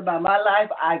I thought about my life.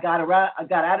 I got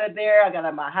out of there. I got out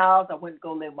of my house. I went to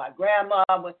go live with my grandma.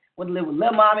 Went to live with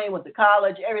little mommy. Went to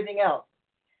college. Everything else.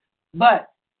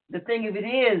 But the thing of it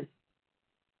is,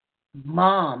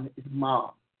 mom is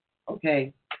mom.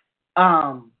 Okay.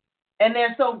 And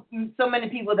there's so many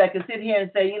people that can sit here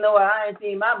and say, I ain't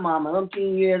seen my mom in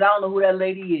 15 years. I don't know who that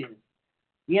lady is.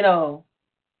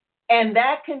 And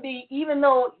that can be, even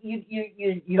though you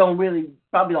don't really,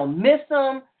 probably don't miss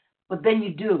them, but then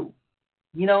you do,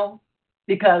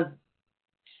 because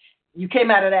you came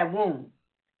out of that womb.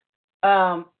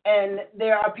 And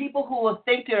there are people who will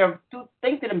think to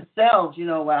themselves,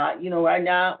 right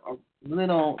now, I really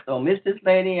don't miss this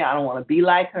lady. I don't want to be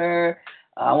like her.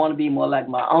 I want to be more like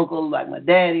my uncle, like my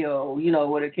daddy, or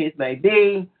what the case may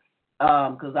be.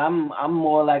 Because I'm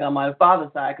more like on my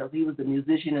father's side, because he was a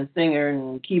musician and singer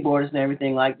and keyboardist and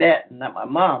everything like that, and not my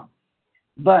mom.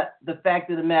 But the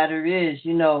fact of the matter is,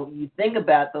 you think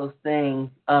about those things.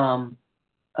 That's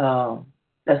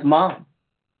mom.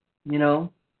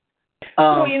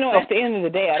 At the end of the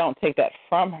day, I don't take that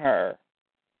from her.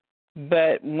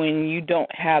 But when you don't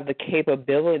have the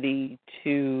capability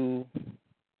to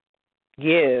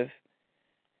give,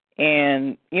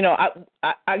 and,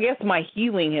 I guess my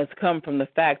healing has come from the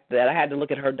fact that I had to look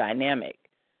at her dynamic.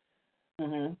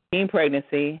 Mm-hmm. Teen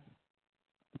pregnancy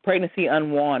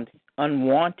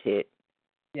unwanted.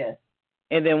 Yes.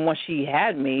 And then once she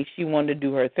had me, she wanted to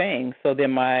do her thing. So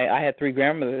then I had 3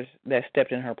 grandmothers that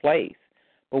stepped in her place.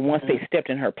 But once they stepped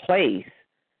in her place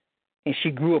and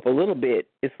she grew up a little bit,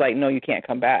 it's like, no, you can't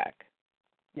come back.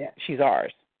 Yeah. She's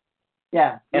ours.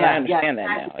 Yeah. And I understand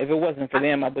that now. If it wasn't for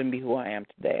them, I wouldn't be who I am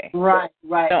today. Right.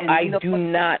 No, And I do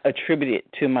not attribute it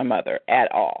to my mother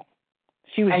at all.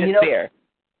 She was just there.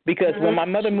 Because when my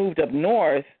mother moved up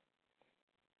north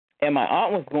and my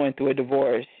aunt was going through a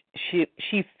divorce,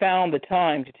 she found the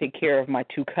time to take care of my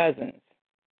 2 cousins.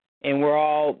 And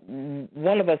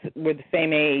one of us were the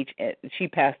same age, and she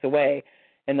passed away,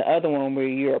 and the other one we're a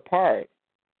year apart.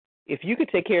 If you could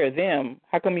take care of them,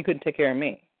 how come you couldn't take care of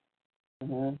me?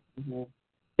 Mm-hmm.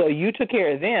 So you took care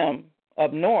of them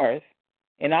up north,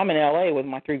 and I'm in L.A. with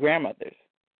my 3 grandmothers.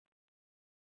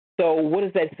 So what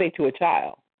does that say to a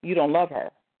child? You don't love her.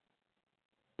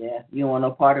 Yeah, you don't want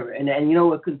no part of it. And you know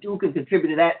what who can contribute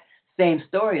to that same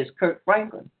story is Kirk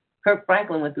Franklin. Kirk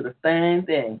Franklin went through the same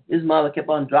thing. His mother kept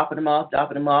on dropping him off,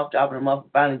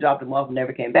 and finally dropped him off and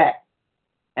never came back.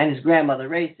 And his grandmother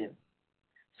raised him.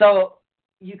 So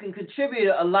you can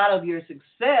contribute a lot of your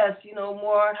success,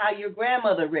 more on how your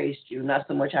grandmother raised you, not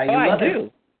so much how your mother. I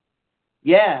do.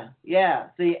 Yeah.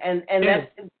 See, and that's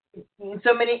in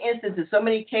so many instances, so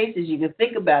many cases, you can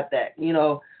think about that,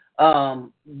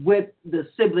 with the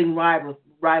sibling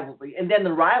rivalry, and then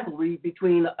the rivalry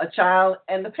between a child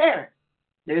and the parent.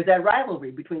 There's that rivalry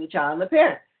between the child and the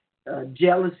parent.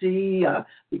 Jealousy,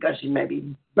 because she may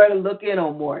be better looking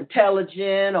or more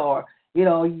intelligent, or you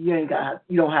don't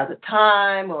have the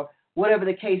time, or whatever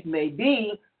the case may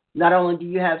be. Not only do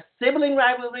you have sibling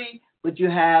rivalry, but you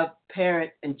have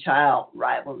parent and child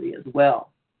rivalry as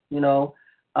well.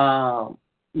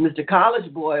 Mr.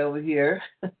 College Boy over here,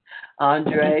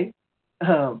 Andre.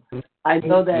 I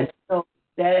know that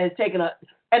that has taken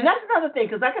and that's another thing,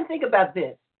 because I can think about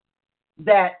this,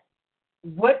 that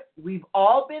what we've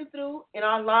all been through in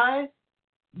our lives,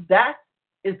 that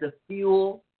is the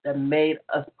fuel that made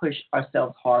us push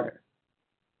ourselves harder.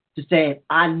 To say,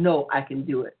 I know I can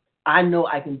do it. I know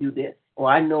I can do this. Or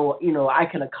I know, I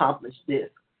can accomplish this.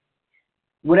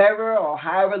 Whatever or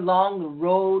however long the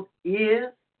road is,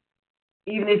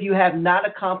 even if you have not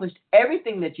accomplished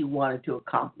everything that you wanted to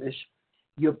accomplish,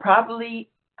 you probably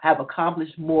have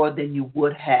accomplished more than you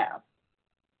would have.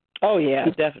 Oh, yeah,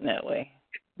 definitely.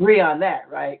 Agree on that,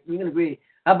 right? You can agree.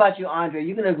 How about you, Andre?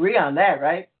 You can agree on that,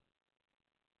 right?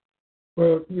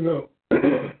 Well,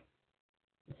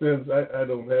 since I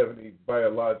don't have any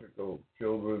biological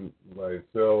children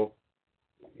myself,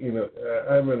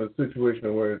 I'm in a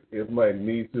situation where if my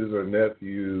nieces or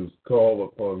nephews call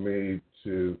upon me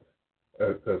to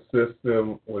assist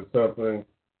them with something,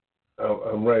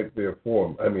 I'm right there for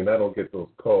them. I mean, I don't get those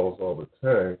calls all the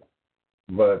time,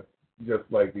 but just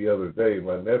like the other day,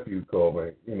 my nephew called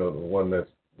me, the one that's,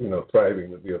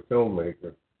 striving to be a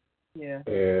filmmaker. Yeah.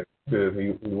 And said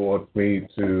he wants me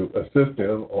to assist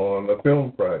him on a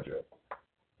film project.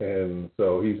 And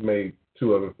so he's made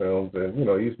 2 other films, and,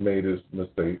 he's made his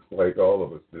mistakes like all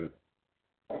of us do.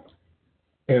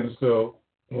 And so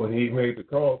when he made the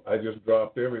call, I just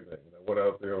dropped everything. I went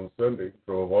out there on Sunday,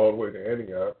 drove all the way to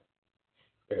Antioch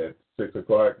at 6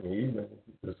 o'clock in the evening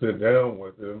to sit down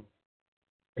with him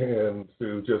and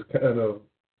to just kind of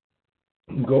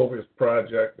go over his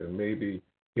project and maybe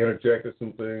interjected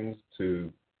some things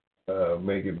to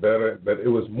make it better. But it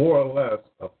was more or less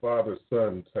a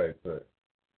father-son type thing.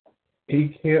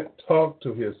 He can't talk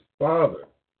to his father,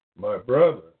 my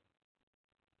brother,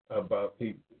 about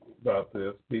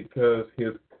this because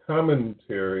his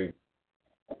commentary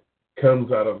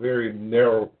comes out of very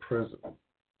narrow prism.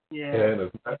 Yeah. And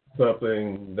it's not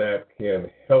something that can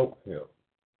help him.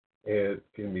 It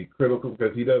can be critical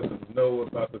because he doesn't know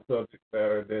about the subject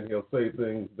matter. Then he'll say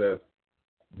things that's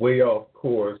way off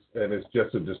course, and it's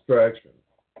just a distraction.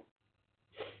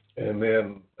 And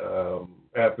then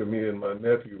after me and my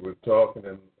nephew were talking,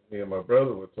 and me and my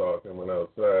brother were talking, went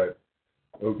outside,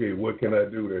 okay, what can I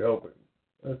do to help him?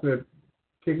 I said,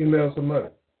 kick him down some money.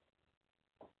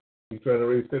 He's trying to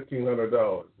raise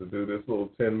 $1,500 to do this little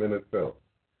 10-minute film.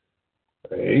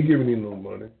 I ain't giving him no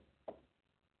money.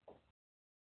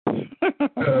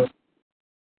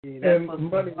 And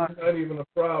money is not even a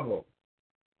problem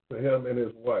for him and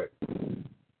his wife.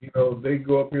 They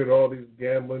go up here to all these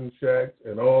gambling shacks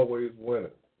and always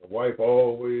winning. The wife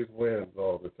always wins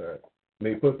all the time. And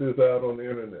they put this out on the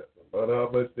internet about how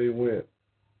much they win.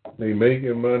 They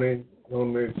making money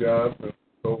on their jobs and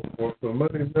so forth. So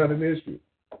money is not an issue.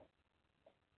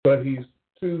 But he's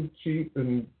too cheap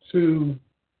and too,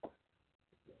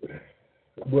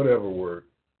 whatever word,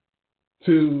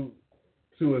 to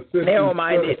assist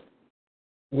narrow-minded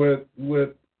with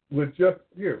just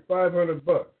here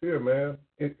 $500 here, man.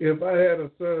 If I had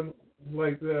a son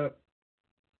like that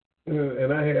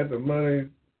and I had the money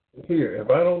here, if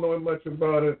I don't know much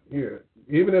about it here,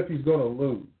 even if he's going to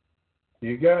lose,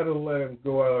 you got to let him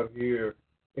go out here,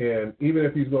 and even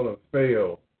if he's going to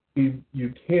fail,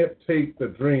 you can't take the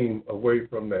dream away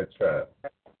from that child.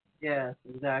 Yes,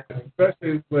 exactly.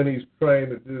 Especially when he's trying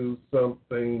to do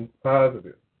something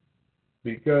positive.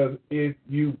 Because if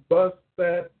you bust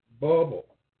that bubble,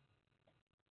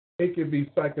 it can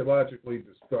be psychologically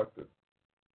destructive.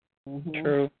 Mm-hmm.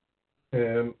 True.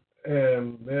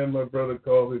 And then my brother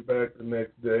called me back the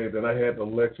next day. Then I had to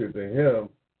lecture to him.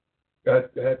 I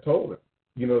had told him,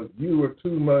 you were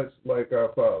too much like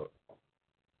our father.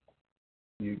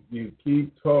 You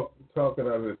keep talking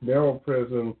out of this narrow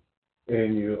prism,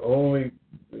 and you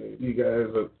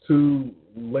guys are too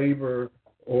labor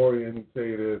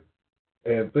orientated,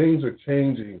 and things are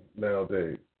changing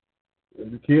nowadays.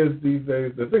 The kids these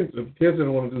days, the kids that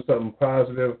want to do something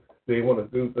positive, they want to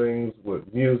do things with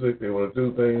music, they want to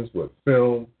do things with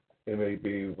film, and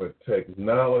maybe with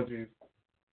technology.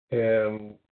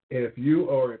 And if you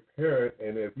are a parent,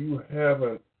 and if you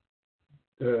haven't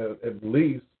at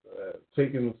least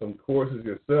taken some courses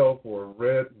yourself or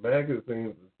read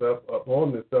magazines and stuff up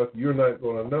on this stuff, you're not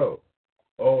going to know.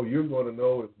 All you're going to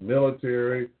know is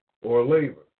military or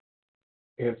labor.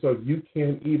 And so you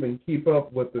can't even keep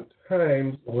up with the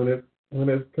times when it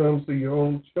comes to your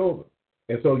own children.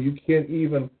 And so you can't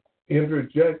even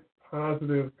interject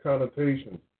positive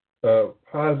connotations,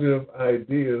 positive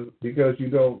ideas, because you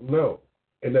don't know.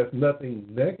 And that's nothing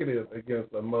negative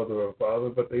against a mother or father,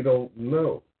 but they don't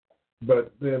know.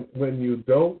 But then when you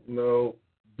don't know,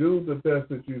 do the best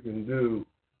that you can do.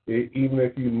 Even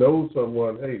if you know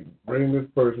someone, hey, bring this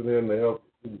person in to help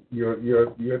your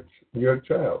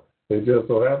child. It just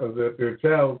so happens that their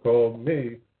child called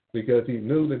me because he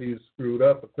knew that he screwed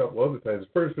up a couple other times.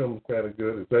 The first film was kind of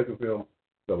good. The second film,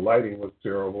 the lighting was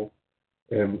terrible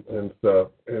and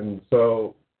stuff. And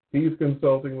so he's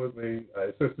consulting with me. I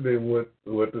assisted him with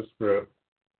the script.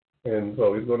 And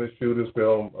so he's going to shoot his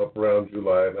film up around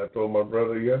July. And I told my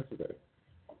brother yesterday,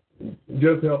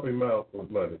 just help him out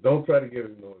with money. Don't try to give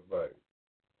him no advice.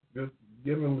 Just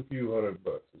give him a few $100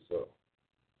 or so.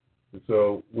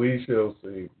 So we shall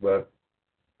see.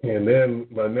 And then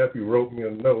my nephew wrote me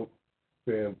a note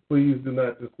saying, please do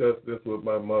not discuss this with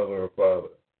my mother or father,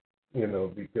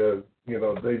 because,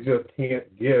 they just can't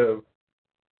give,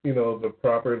 the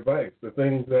proper advice, the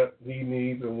things that he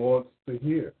needs and wants to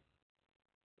hear.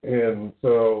 And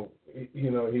so, he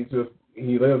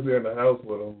lives there in the house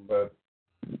with him, but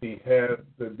he has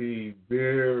to be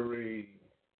very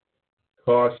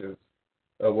cautious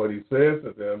of what he says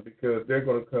to them, because they're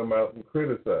going to come out and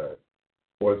criticize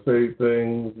or say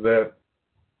things that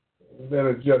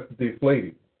are just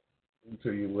deflating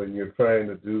to you when you're trying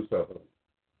to do something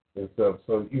and stuff.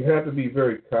 So you have to be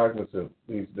very cognizant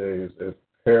these days as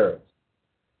parents,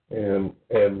 and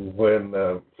when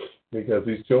because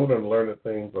these children are learning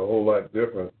things a whole lot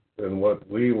different than what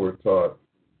we were taught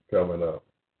coming up.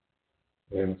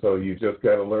 And so you just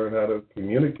got to learn how to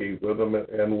communicate with them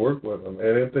and work with them.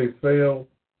 And if they fail,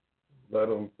 let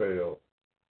them fail.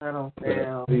 Let them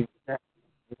fail.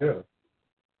 Yeah.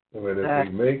 But if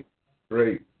they make,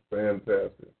 great,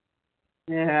 fantastic.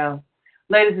 Yeah.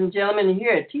 Ladies and gentlemen,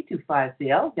 here at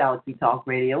T25CL, Galaxy Talk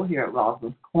Radio, here at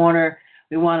Rosalind's Corner,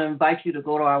 we want to invite you to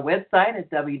go to our website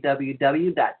at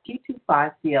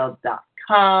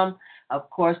www.t25cl.com. Of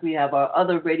course, we have our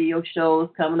other radio shows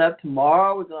coming up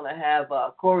tomorrow. We're going to have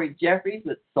Corey Jeffries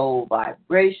with Soul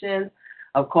Vibrations.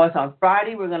 Of course, on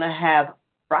Friday, we're going to have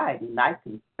Friday Night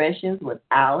Confessions with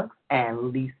Alex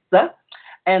and Lisa.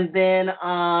 And then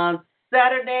on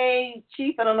Saturday,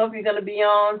 Chief, I don't know if you're going to be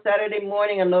on Saturday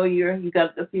morning. I know you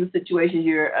got a few situations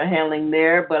you're handling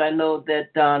there, but I know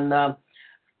that on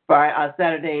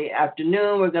Saturday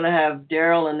afternoon, we're going to have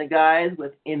Daryl and the guys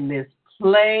with In This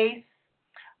Place.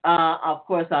 Of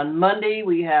course, on Monday,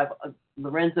 we have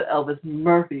Lorenzo Elvis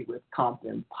Murphy with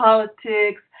Compton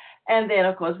Politics. And then,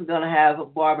 of course, we're going to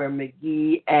have Barbara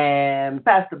McGee and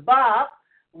Pastor Bob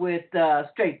with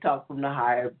Straight Talk from the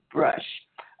Higher Brush.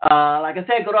 Like I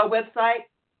said, go to our website,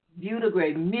 view the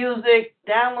great music,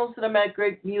 download Cinematic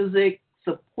Great Music,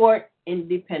 support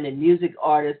independent music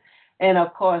artists, and,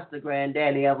 of course, the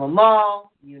granddaddy of them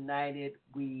all, United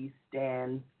We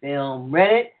Stand Film.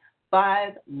 Rent it,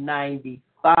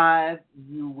 $5.95.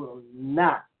 You will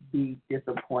not be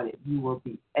disappointed. You will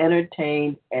be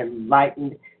entertained,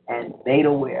 enlightened, and made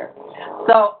aware.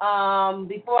 So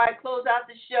before I close out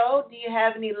the show, do you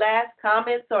have any last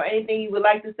comments or anything you would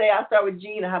like to say? I'll start with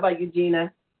Gina. How about you,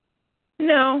 Gina?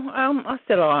 No, I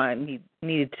said all I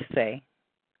needed to say.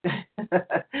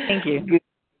 Thank you.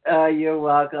 You're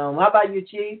welcome. How about you,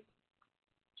 Chief?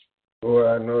 Well,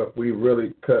 I know if we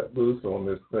really cut loose on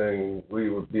this thing, we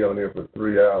would be on here for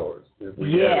 3 hours.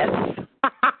 Yes.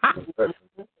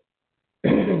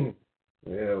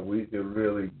 Yeah, we could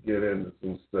really get into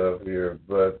some stuff here,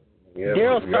 but yeah.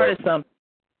 Daryl started something.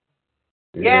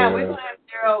 Yeah, we're going to have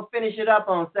Daryl finish it up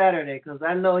on Saturday, because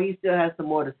I know he still has some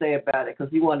more to say about it,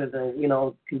 because he wanted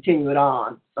to, continue it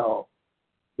on. So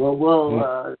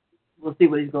we'll see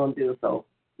what he's going to do. So,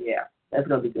 yeah, that's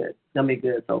going to be good. It's going to be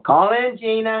good. So call in,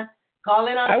 Gina. Call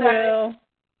in on Saturday. I will.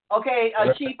 Okay,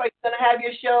 Chief, are you going to have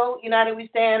your show, United We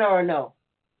Stand, or no?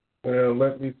 Well,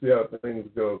 let me see how things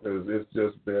go, because it's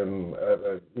just been,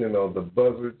 the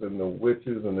buzzards and the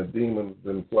witches and the demons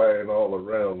been flying all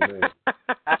around me.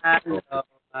 I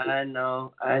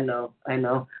know. All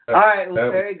right,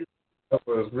 well, very good. That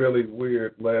was really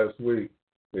weird last week.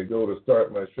 They go to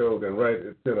start my show, then right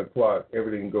at 10 o'clock,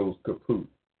 everything goes kaput.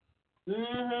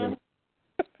 Mm-hmm.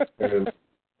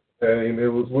 And it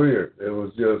was weird. It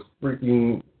was just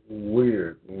freaking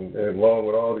weird, and along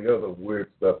with all the other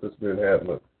weird stuff that's been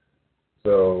happening.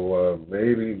 So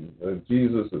maybe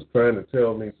Jesus is trying to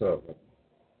tell me something.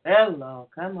 Hello,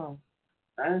 come on.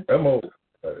 I'm over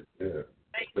it, yeah.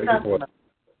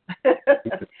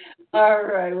 All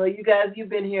right. Well, you guys, you've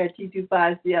been here at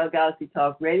T25CL Galaxy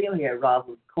Talk Radio here at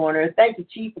Rosalind's Corner. Thank you,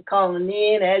 Chief, for calling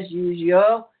in as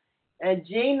usual. And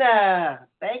Gina,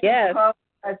 thank you for calling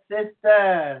my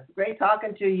sister. Great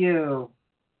talking to you.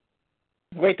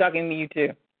 Great talking to you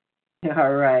too.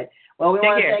 All right. Well, we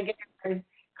want to thank everybody for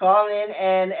calling in,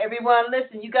 and everyone,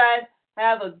 listen. You guys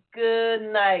have a good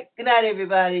night. Good night,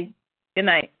 everybody. Good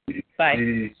night. Bye.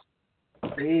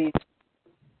 Peace.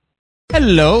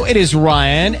 Hello, it is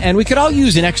Ryan, and we could all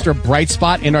use an extra bright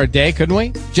spot in our day, couldn't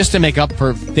we? Just to make up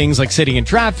for things like sitting in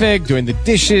traffic, doing the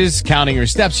dishes, counting your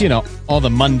steps, you know, all the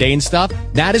mundane stuff.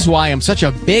 That is why I'm such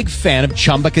a big fan of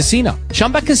Chumba Casino.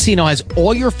 Chumba Casino has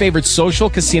all your favorite social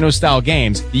casino-style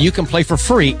games that you can play for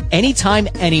free anytime,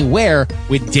 anywhere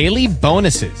with daily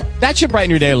bonuses. That should brighten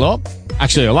your day a little.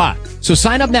 Actually, a lot. So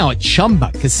sign up now at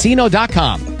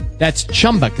ChumbaCasino.com. That's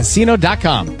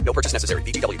ChumbaCasino.com. No purchase necessary.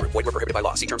 VGW Group. Void where prohibited by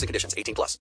law. See terms and conditions. 18+.